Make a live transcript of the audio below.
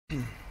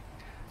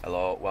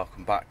Hello,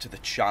 welcome back to the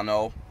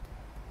channel.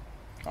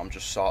 I'm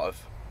just sort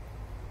of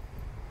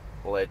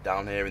laid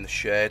down here in the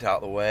shade out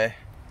of the way.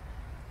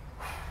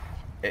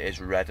 It is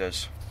red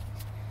as.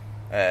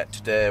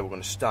 Today we're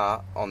going to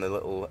start on the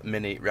little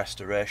mini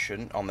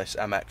restoration on this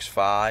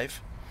MX-5.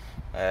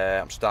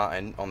 I'm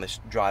starting on this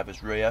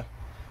driver's rear.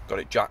 Got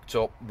it jacked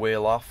up,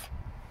 wheel off.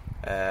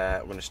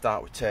 We're going to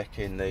start with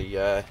taking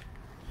the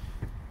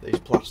these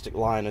plastic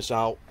liners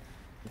out.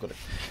 I'm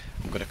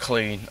going to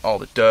clean all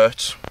the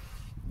dirt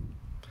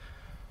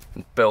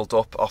and build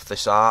up off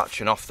this arch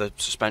and off the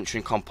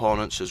suspension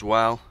components as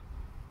well.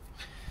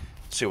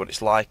 See what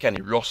it's like. Any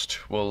rust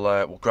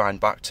we'll grind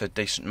back to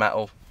decent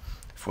metal.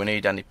 If we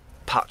need any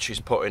patches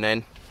putting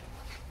in,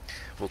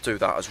 we'll do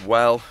that as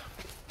well.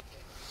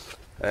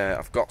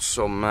 I've got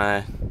some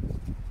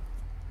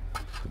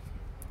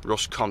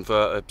rust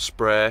converter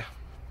spray.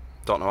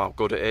 Don't know how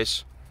good it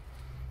is,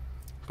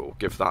 but we'll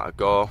give that a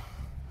go.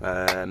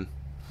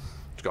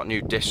 It's got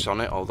new discs on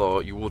it,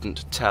 although you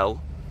wouldn't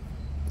tell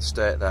the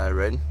state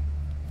they're in.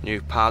 New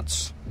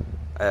pads.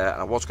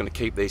 I was going to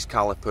keep these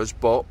calipers,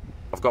 but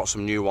I've got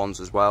some new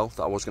ones as well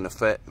that I was going to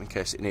fit in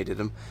case it needed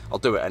them. I'll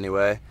do it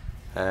anyway,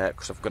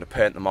 because I'm going to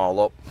paint them all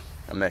up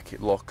and make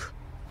it look,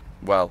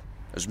 well,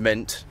 as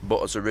mint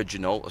but as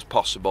original as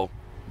possible.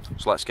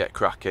 So let's get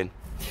cracking.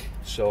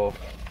 So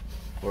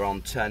we're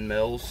on 10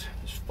 mils.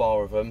 There's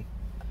 4 of them.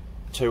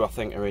 2 I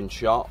think are in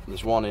shot.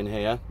 There's 1 in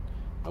here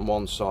and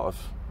 1 sort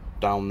of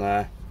down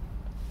there.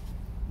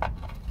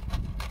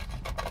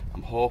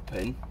 I'm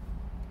hoping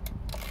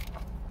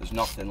there's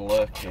nothing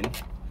lurking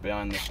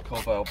behind this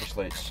cover.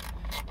 Obviously it's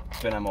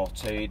been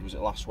MOT'd, was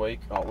it last week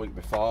or week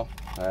before?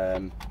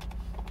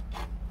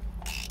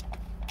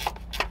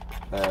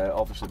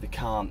 Obviously they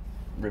can't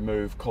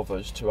remove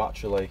covers to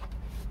actually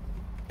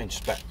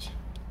inspect.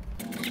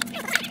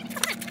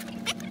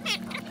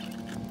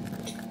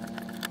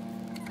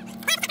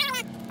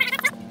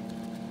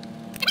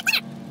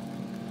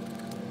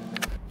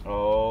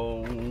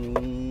 Oh,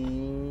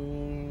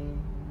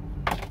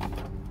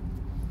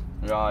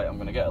 right, I'm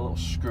going to get a little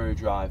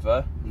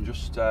screwdriver and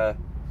just have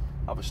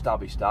a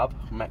stabby stab,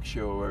 make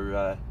sure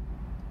we're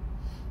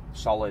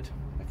solid.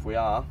 If we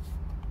are,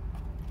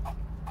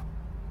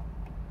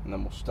 and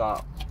then we'll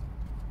start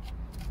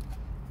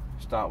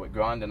with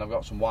grinding. I've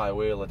got some wire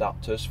wheel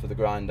adapters for the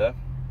grinder.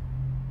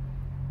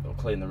 It'll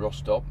clean the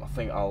rust up. I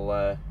think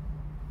I'll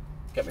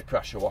get my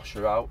pressure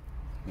washer out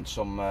and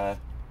some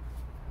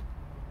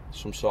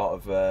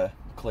sort of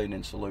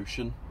cleaning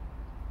solution.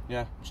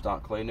 Yeah, we'll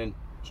start cleaning.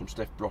 Some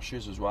stiff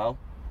brushes as well,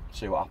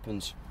 see what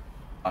happens.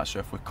 Right, so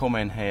if we come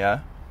in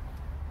here,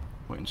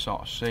 we can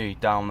sort of see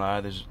down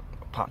there there's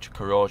a patch of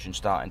corrosion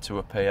starting to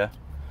appear,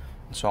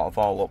 and sort of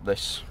all up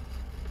this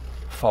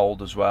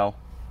fold as well,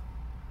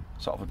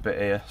 sort of a bit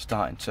here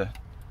starting to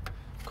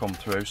come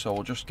through. So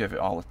we'll just give it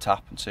all a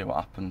tap and see what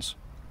happens.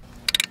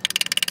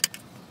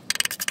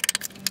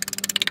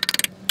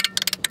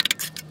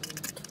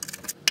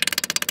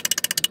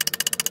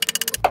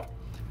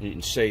 You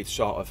can see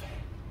sort of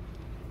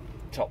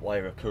top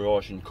layer of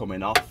corrosion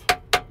coming off,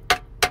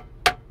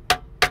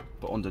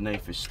 but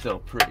underneath is still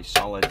pretty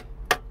solid.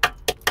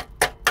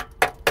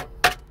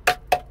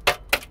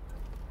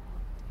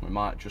 We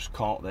might just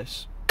cork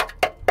this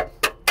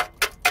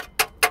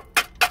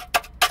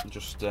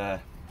just in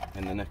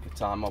the nick of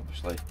time.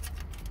 Obviously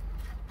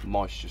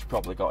moisture's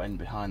probably got in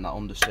behind that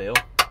under seal.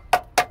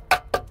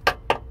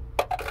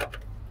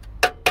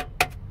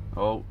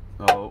 Oh,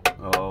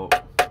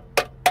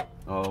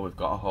 we've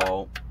got a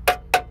hole.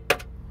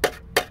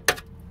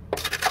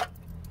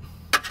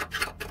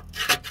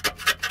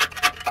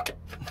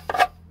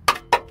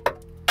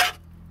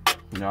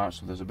 Right,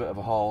 so there's a bit of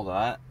a hole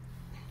there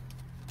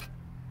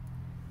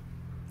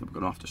that we're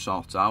going to have to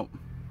sort out.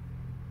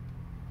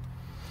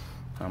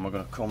 And we're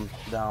going to come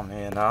down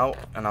here now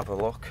and have a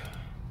look,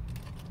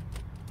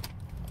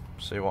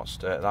 see what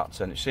state that's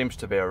in. It seems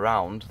to be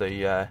around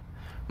the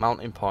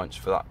mounting points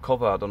for that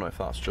cover. I don't know if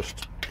that's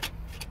just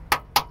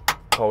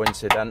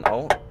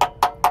coincidental.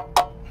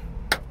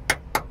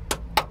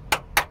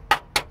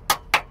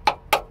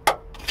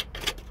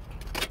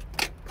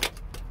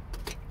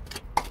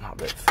 That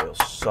bit feels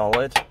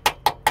solid.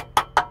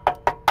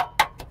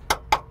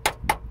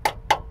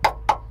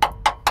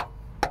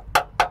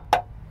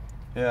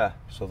 Yeah,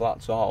 so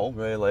that's all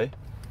really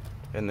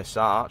in this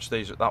arch.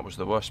 That was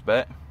the worst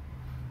bit,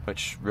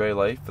 which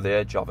really, for the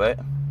edge of it,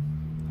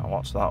 oh,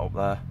 what's that up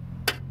there?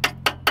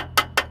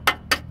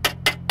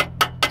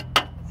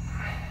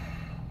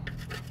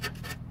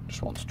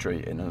 Just wants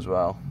treating as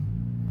well.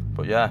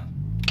 But yeah,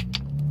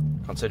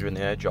 considering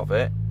the edge of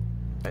it,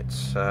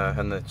 it's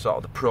and the sort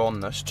of the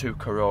proneness to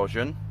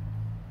corrosion,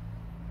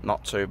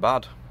 not too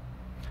bad.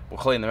 We'll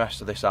clean the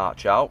rest of this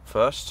arch out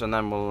first, and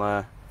then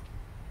we'll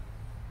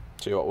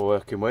see what we're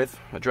working with,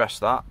 address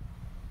that,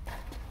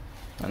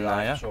 and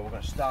right, yeah. So we're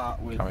going to start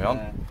with Carry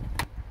on.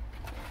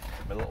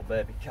 my little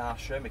baby car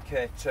trim, my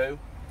K2,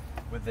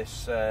 with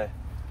this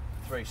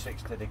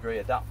 360-degree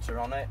adapter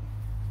on it.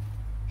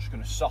 Just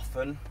going to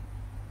soften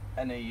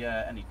any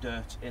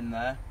dirt in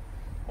there,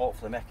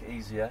 hopefully make it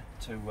easier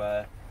to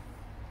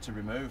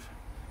remove.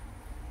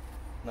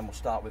 And then we'll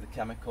start with the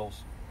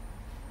chemicals.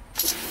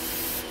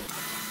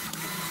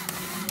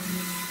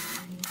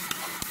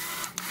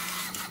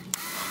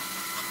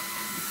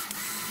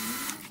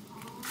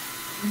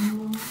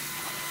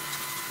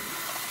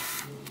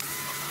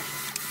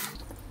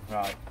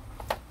 Right,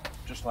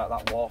 just like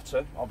that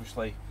water,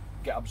 obviously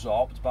get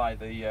absorbed by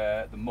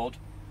the mud,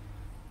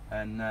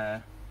 and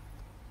go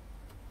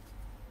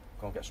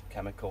and get some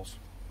chemicals.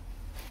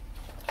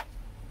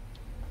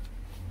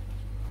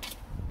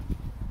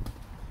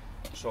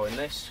 So in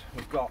this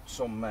we've got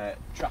some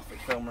traffic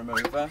film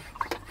remover.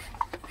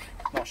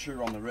 Not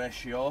sure on the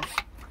ratio.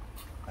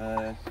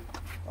 I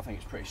think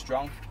it's pretty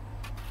strong.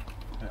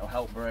 And it'll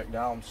help break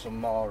down some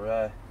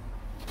more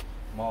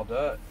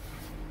dirt.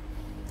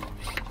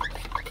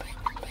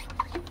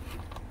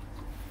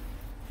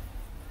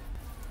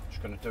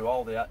 Just going to do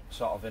all the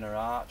sort of inner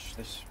arch,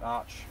 this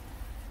arch,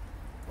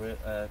 with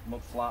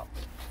mud flap,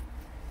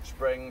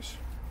 springs,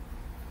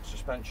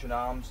 suspension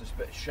arms, this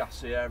bit of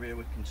chassis area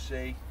we can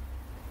see.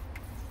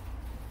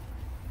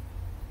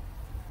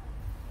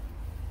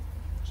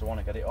 So I want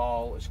to get it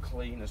all as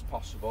clean as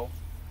possible.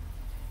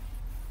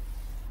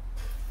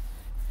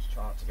 Just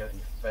try not to get it in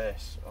your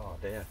face. Oh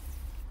dear.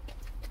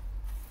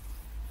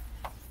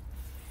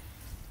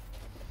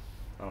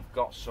 And I've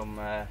got some,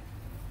 like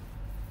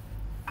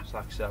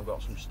I say, I've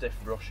got some stiff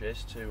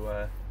brushes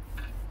to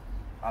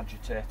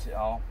agitate it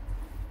all.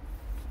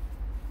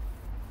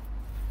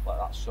 Let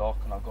that soak,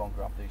 and I'll go and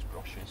grab these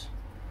brushes.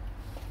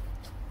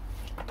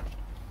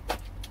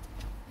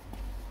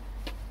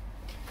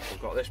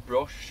 I've got this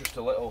brush, just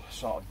a little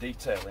sort of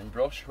detailing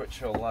brush,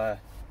 which will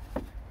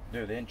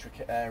do the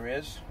intricate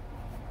areas.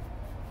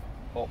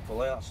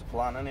 Hopefully, that's the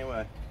plan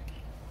anyway.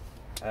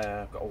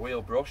 I've got a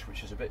wheel brush,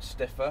 which is a bit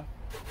stiffer,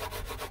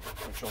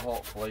 which will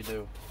hopefully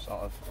do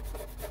sort of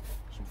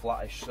some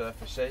flattish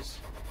surfaces.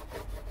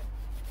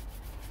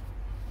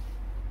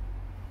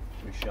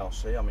 We shall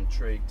see. I'm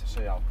intrigued to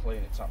see how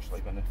clean it's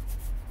actually going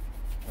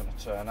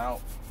to turn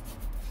out.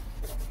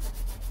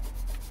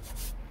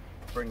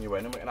 Bring you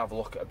in and we can have a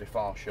look at a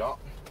before shot.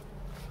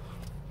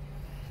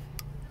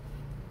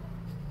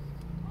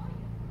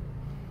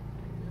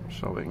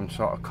 So we can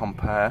sort of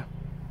compare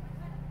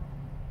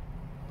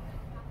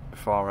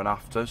before and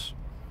afters.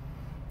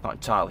 Not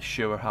entirely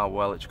sure how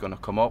well it's going to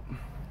come up.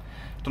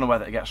 Don't know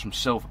whether to get some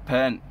silver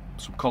paint,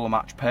 some colour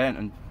match paint,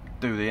 and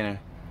do the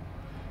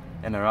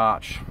inner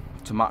arch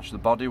to match the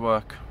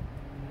bodywork.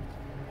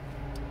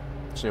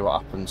 See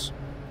what happens.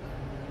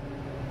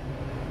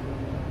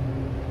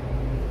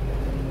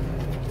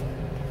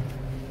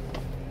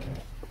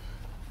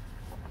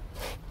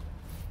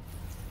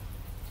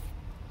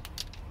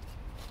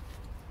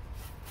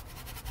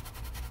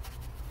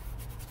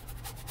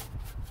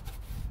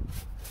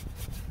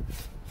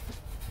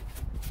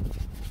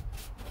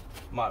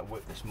 Might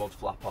whip this mud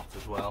flap off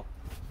as well,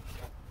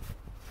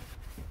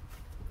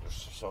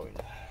 just so we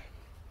can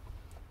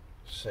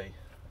see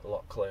a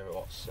lot clearer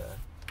what's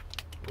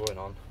going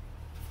on.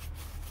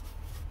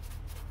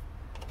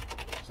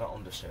 Is that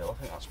underseal? I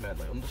think that's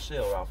mainly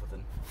underseal rather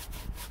than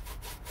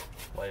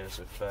layers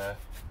of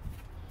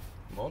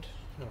mud.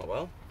 Oh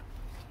well.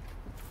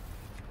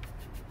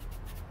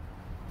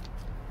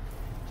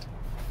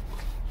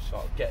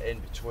 Sort of get in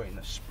between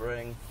the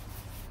spring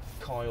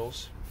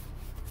coils.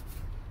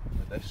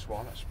 This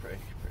one, that's pretty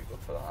good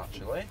for that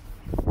actually.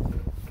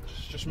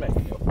 Just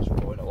making it up as we're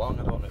going along.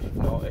 I don't know if you've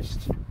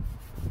noticed.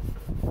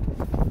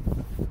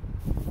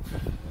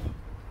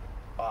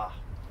 Right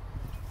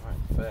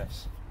in the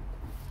face.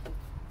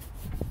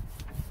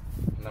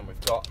 And then we've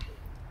got a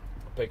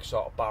big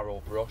sort of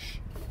barrel brush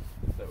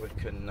that we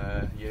can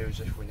use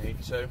if we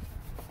need to.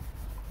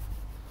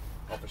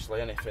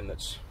 Obviously anything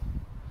that's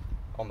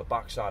on the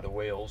back side of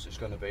wheels is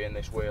going to be in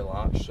this wheel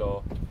arch,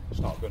 so it's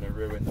not going to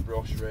ruin the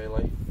brush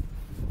really.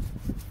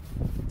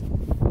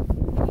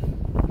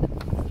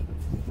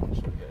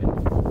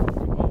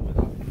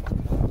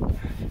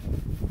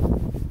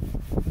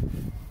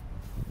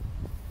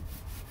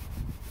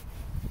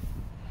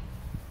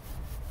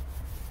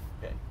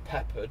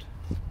 Peppered.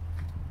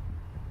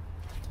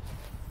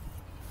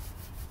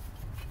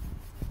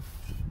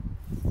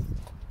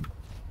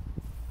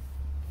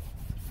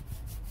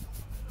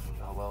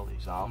 How well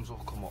these arms will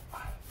come up.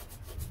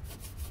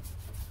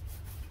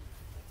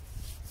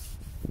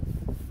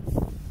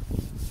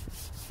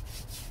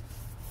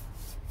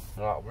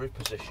 Right, I'll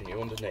reposition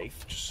you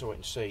underneath just so we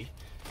can see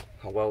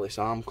how well this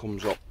arm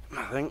comes up.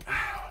 I think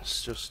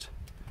let's just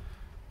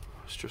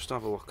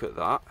have a look at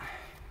that.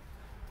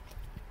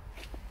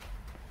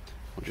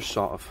 I'm just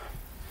sort of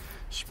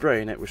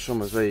spraying it with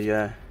some of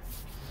the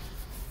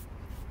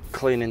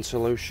cleaning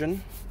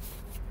solution.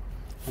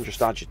 I'm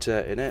just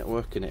agitating it,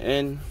 working it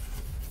in.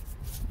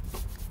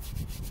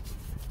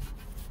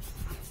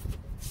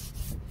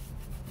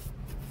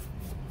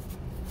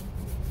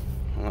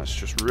 And let's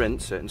just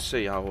rinse it and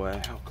see how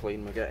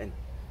clean we're getting.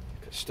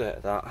 Look at the state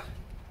of that.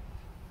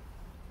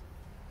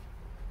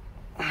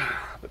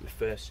 But my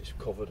face is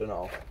covered and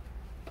all.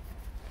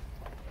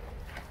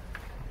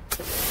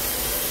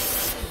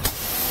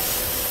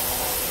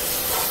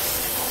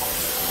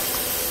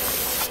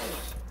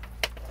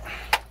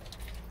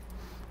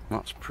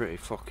 That's pretty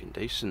fucking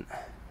decent.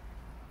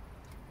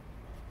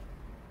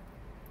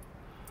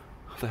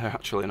 They're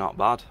actually not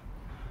bad.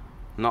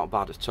 Not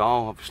bad at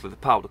all. Obviously the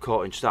powder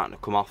coating's starting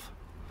to come off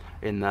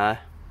in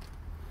there.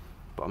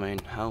 But I mean,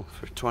 hell,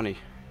 for 20, I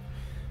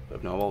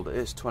don't know how old it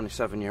is,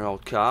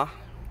 27-year-old car,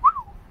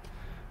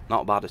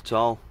 not bad at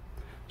all.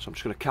 So I'm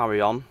just going to carry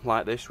on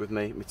like this with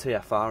my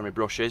TFR and my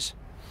brushes,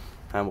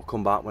 and we'll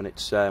come back when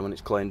it's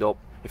cleaned up.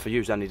 If I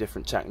use any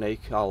different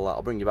technique,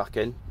 I'll bring you back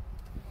in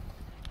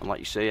and let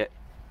you see it.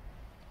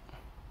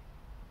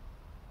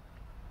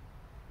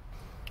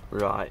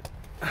 Right,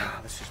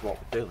 this is what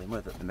we're dealing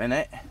with at the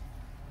minute.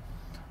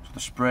 So the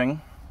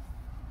spring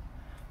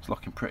is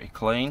looking pretty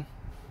clean.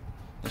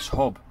 This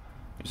hub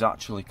is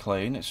actually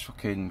clean. It's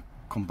fucking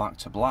come back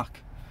to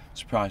black.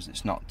 Surprised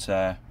it's not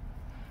got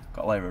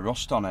a layer of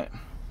rust on it.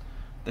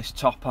 This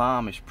top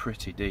arm is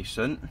pretty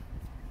decent.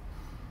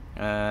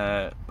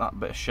 That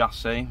bit of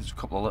chassis, there's a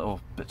couple of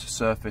little bits of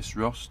surface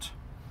rust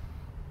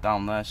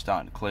down there,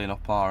 starting to clean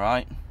up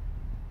alright.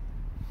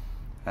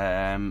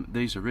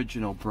 These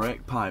original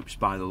brake pipes,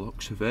 by the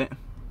looks of it,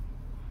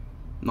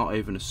 not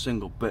even a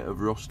single bit of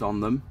rust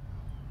on them.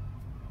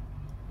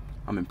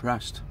 I'm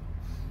impressed.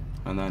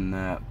 And then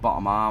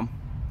bottom arm,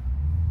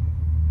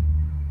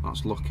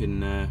 that's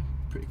looking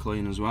pretty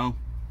clean as well.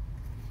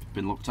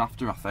 Been looked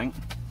after, I think.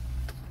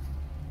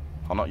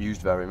 I've not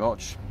used very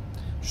much.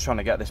 Just trying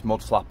to get this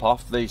mud flap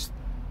off. These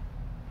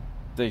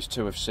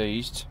two have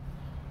seized.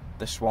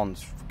 This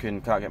one's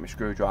fucking can't get my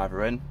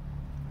screwdriver in.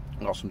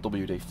 I've got some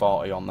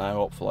WD-40 on there,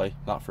 hopefully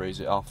that frees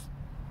it off.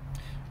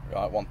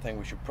 Right, one thing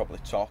we should probably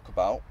talk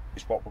about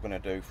is what we're going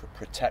to do for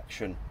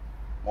protection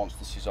once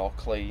this is all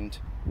cleaned,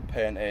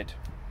 painted,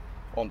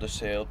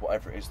 undersealed,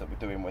 whatever it is that we're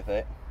doing with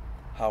it.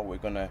 How we're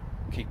going to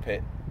keep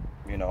it,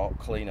 you know,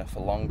 cleaner for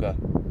longer.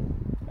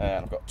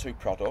 And I've got two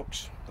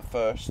products. The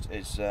first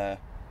is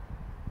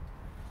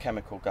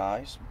Chemical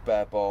Guys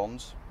Bare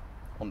Bones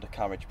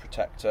Undercarriage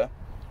Protector.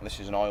 And this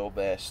is an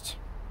oil-based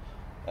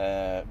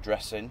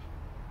dressing,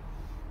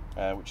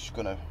 which is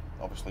going to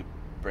obviously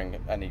bring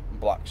any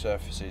black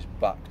surfaces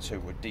back to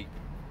a deep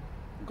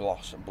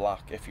gloss and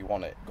black, if you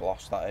want it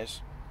gloss, that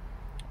is.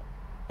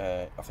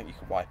 I think you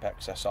can wipe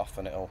excess off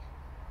and it'll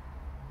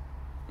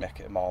make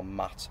it a more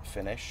matte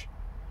finish.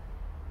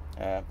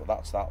 But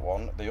that's that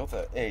one. The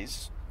other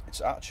is, it's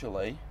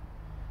actually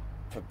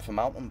for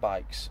mountain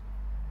bikes,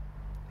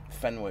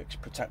 Fenwick's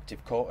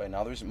protective coating.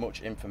 Now there isn't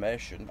much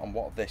information on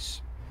what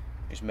this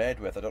is made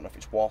with. I don't know if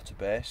it's water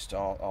based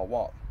or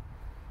what.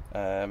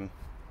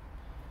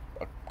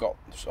 I've got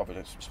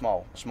obviously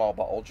a small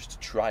bottle just to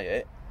try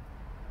it,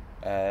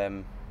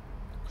 because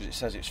it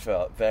says it's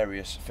for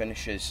various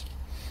finishes,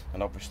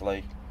 and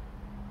obviously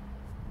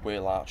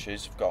wheel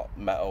arches have got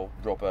metal,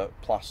 rubber,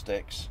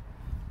 plastics,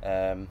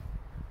 so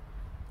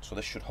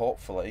this should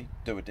hopefully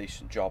do a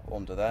decent job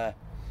under there.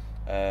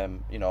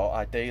 You know,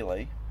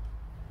 ideally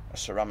a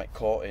ceramic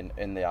coating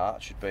in the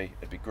arch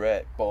it'd be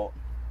great, but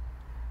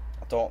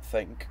I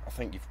think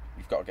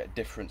you've got to get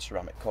different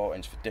ceramic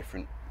coatings for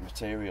different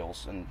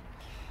materials, and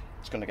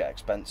it's going to get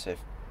expensive.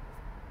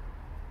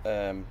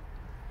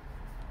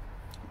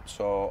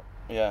 So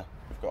yeah,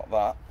 we've got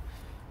that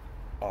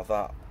or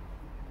that.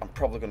 I'm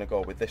probably going to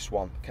go with this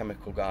one,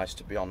 Chemical Guys,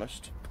 to be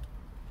honest.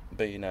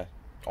 Being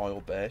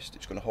oil based,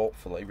 it's going to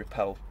hopefully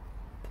repel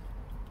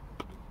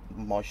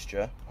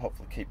moisture,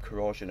 hopefully keep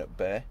corrosion at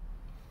bay.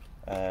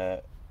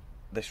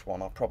 This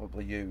one I'll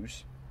probably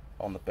use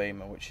on the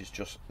Beamer, which is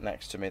just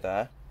next to me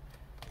there.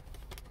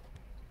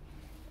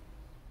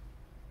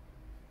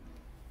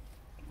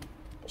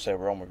 So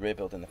we're on with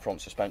rebuilding the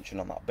front suspension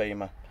on that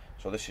Beamer,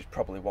 so this is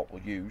probably what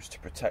we'll use to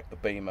protect the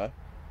Beamer,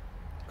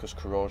 because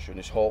corrosion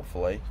is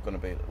hopefully going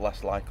to be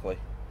less likely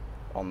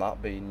on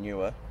that being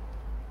newer.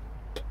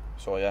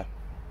 So yeah,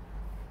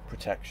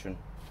 protection.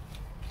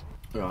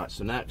 Right,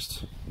 so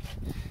next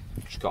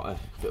just got a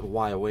bit of a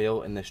wire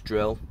wheel in this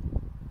drill.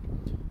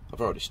 I've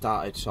already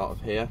started sort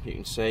of here, you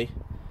can see.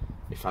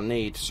 If I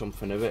need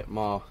something a bit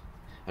more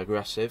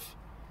aggressive,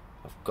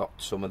 I've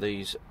got some of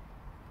these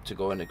to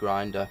go in a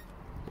grinder.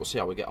 We'll see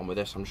how we get on with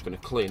this. I'm just going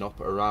to clean up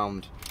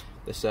around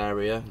this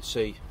area and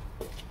see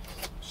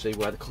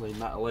where the clean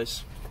metal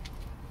is,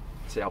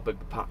 see how big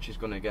the patch is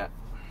going to get.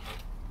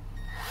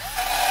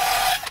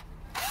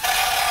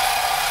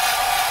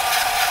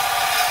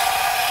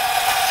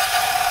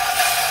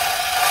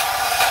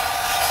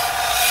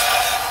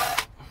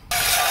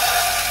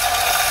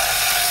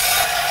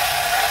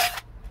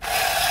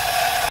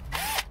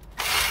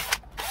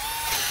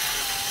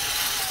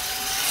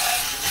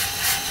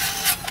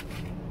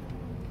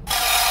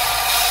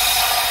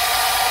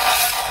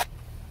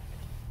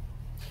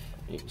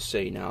 You can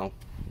see now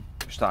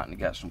we're starting to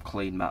get some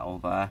clean metal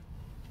there.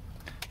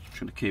 Just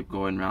going to keep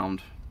going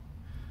round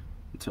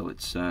until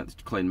it's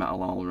clean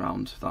metal all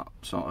around that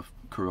sort of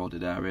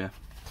corroded area.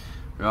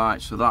 Right,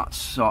 so that's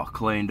sort of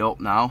cleaned up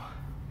now,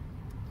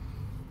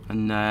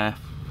 and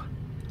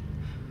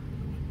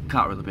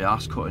can't really be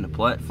arsed cutting a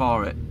plate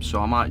for it, so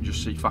I might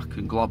just see if I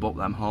can glob up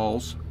them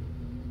holes.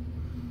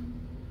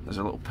 There's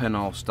a little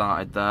pinhole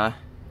started there,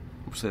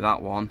 obviously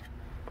that one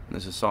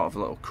There's a sort of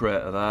little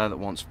crater there that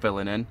wants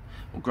filling in.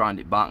 We'll grind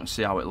it back and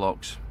see how it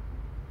looks.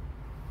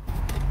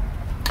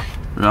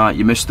 Right,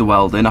 you missed the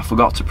welding. I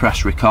forgot to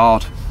press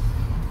record.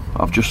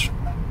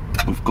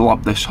 We've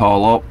globbed this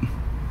hole up,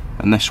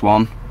 and this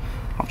one,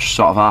 I've just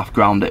sort of half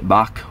ground it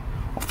back.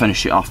 I'll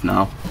finish it off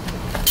now.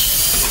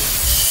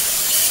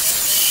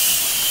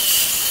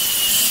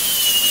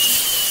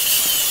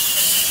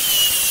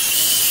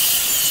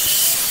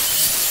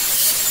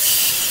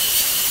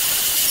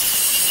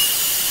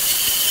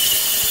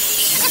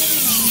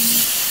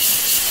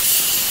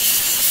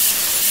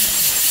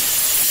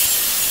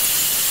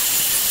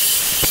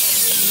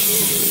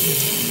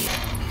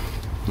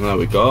 There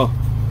we go.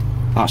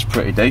 That's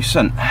pretty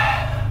decent.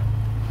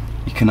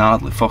 You can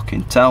hardly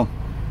fucking tell.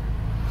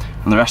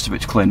 And the rest of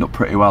it's cleaned up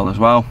pretty well as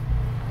well.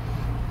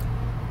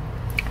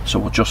 So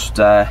we'll just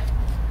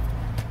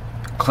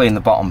clean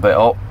the bottom bit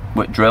up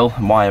with drill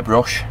and wire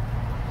brush,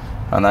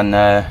 and then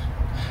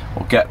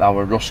we'll get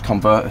our rust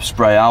converter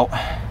spray out,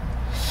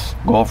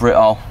 go over it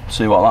all,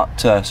 see what that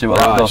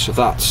does. So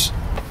that's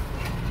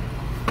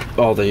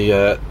all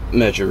the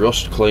major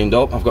rust cleaned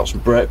up. I've got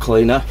some brake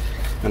cleaner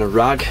and a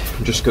rag.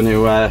 I'm just going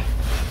to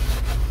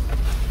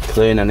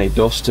clean any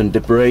dust and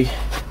debris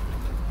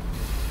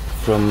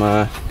from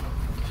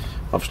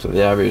obviously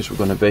the areas we're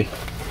going to be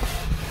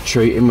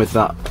treating with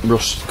that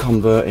rust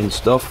converting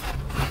stuff.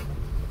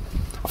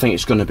 I think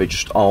it's going to be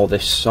just all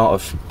this sort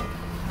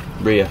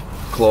of rear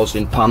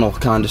closing panel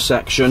kind of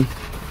section.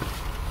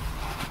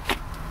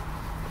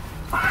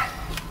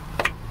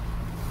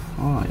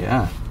 Oh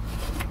yeah,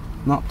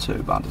 not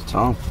too bad at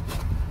all.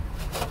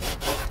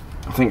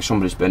 I think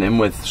somebody's been in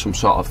with some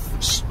sort of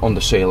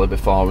undersealer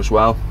before as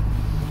well,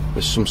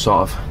 with some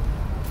sort of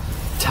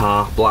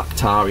tar, black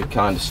tarry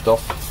kind of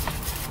stuff.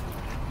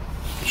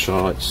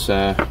 So it's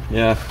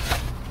yeah,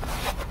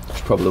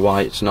 that's probably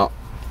why it's not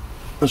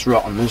as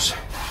rotten as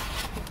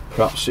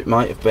perhaps it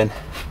might have been.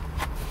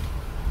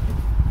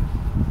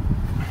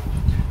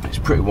 It's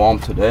pretty warm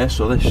today,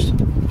 so this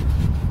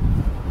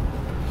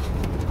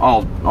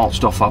all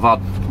stuff I've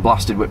had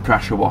blasted with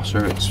pressure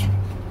washer, it's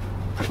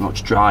pretty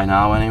much dry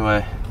now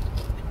anyway.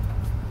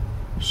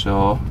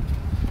 So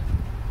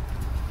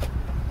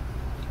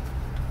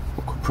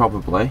we could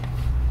probably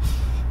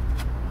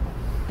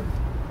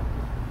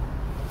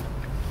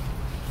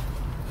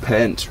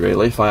paint,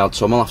 really. If I had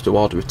some, I'll have to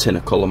order a tin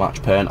of colour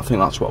match paint. I think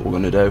that's what we're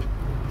going to do.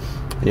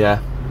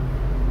 Yeah,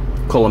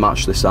 colour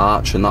match this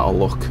arch, and it'll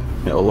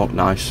look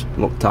nice,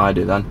 look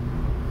tidy then.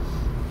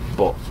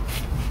 But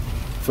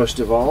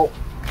first of all,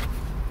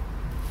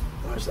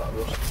 where's that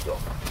rust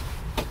stuff?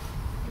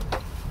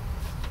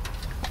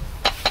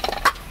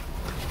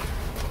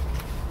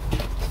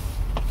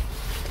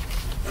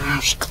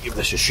 Just give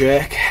this a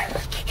shake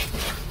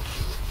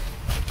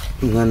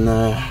and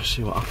then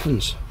see what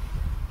happens.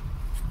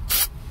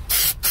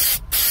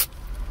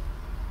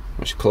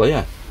 It's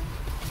clear.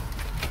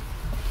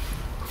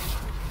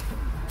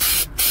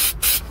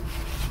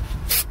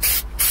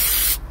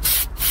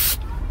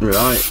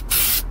 Right.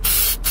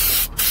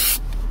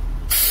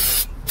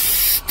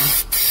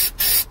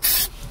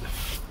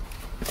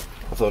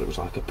 I thought it was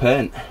like a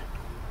paint.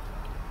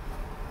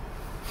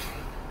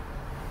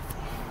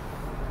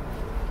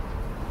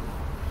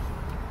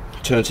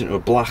 Turns into a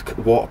black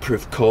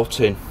waterproof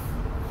coating,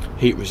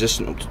 heat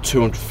resistant up to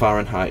 200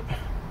 Fahrenheit.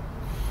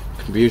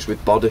 Can be used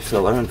with body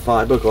filler and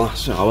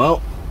fiberglass. Oh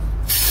well.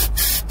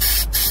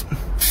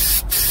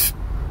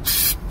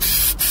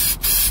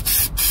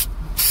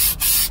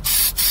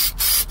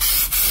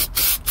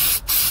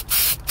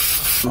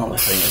 The only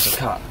thing is I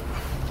can't.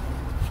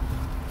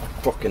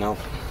 Fucking hell.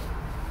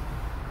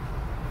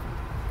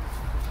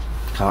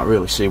 Can't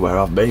really see where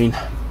I've been.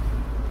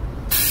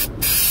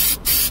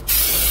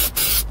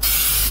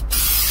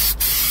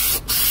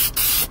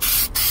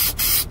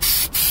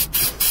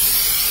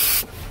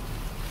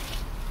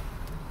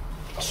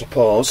 I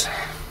suppose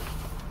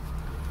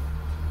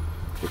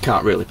we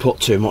can't really put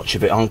too much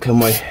of it on, can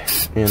we?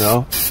 You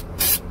know,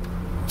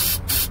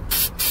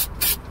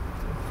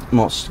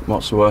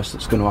 what's the worst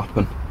that's going to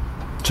happen?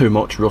 Too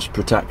much rust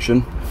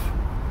protection.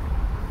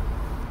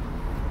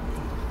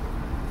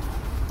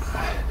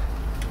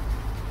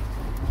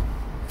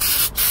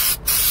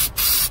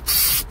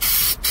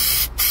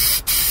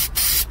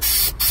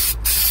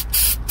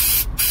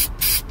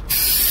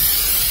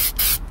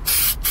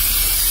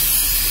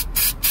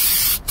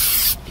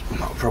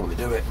 That'll probably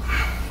do it.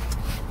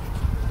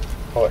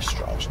 Oh, it's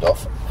strong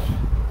stuff.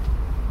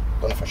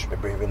 Don't know if I should be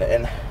breathing it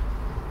in.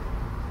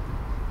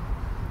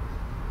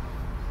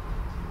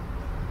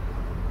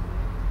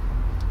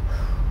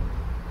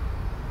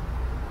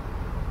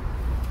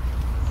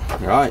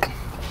 Right,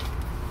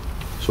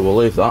 so we'll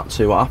leave that,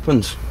 see what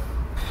happens.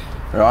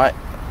 Right,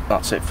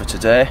 that's it for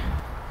today.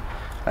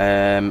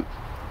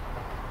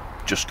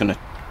 Just going to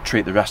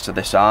treat the rest of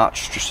this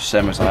arch just the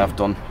same as I have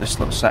done this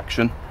little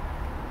section.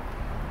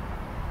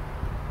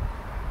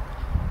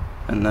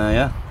 And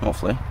yeah,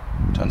 hopefully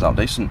it turns out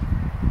decent.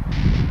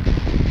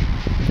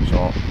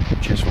 So,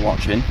 cheers for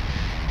watching.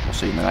 We'll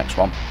see you in the next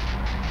one.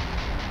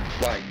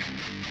 Like,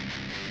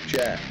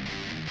 share,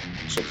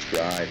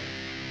 subscribe.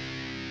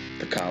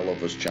 The Car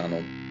Lovers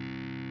channel.